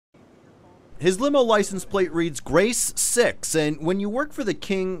His limo license plate reads Grace 6, and when you work for the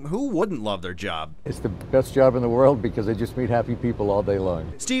king, who wouldn't love their job? It's the best job in the world because I just meet happy people all day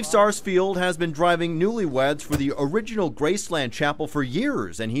long. Steve Sarsfield has been driving newlyweds for the original Graceland Chapel for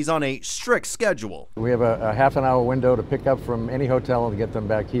years, and he's on a strict schedule. We have a half an hour window to pick up from any hotel and get them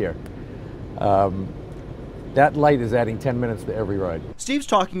back here. That light is adding 10 minutes to every ride. Steve's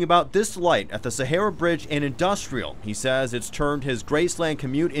talking about this light at the Sahara Bridge and Industrial. He says it's turned his Graceland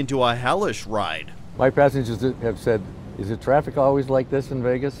commute into a hellish ride. My passengers have said, is the traffic always like this in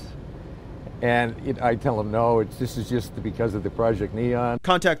Vegas? And I tell them, no, this is just because of the Project Neon.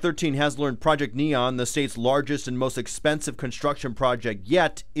 Contact 13 has learned Project Neon, the state's largest and most expensive construction project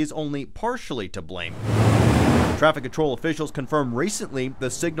yet, is only partially to blame. Traffic control officials confirmed recently the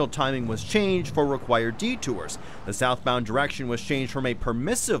signal timing was changed for required detours. The southbound direction was changed from a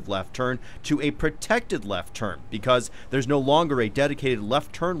permissive left turn to a protected left turn because there's no longer a dedicated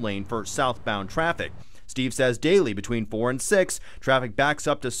left turn lane for southbound traffic. Steve says daily between 4 and 6, traffic backs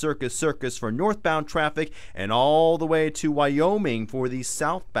up to Circus for northbound traffic and all the way to Wyoming for the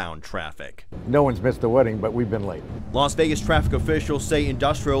southbound traffic. No one's missed a wedding, but we've been late. Las Vegas traffic officials say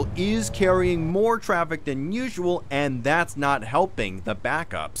Industrial is carrying more traffic than usual, and that's not helping the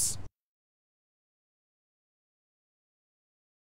backups.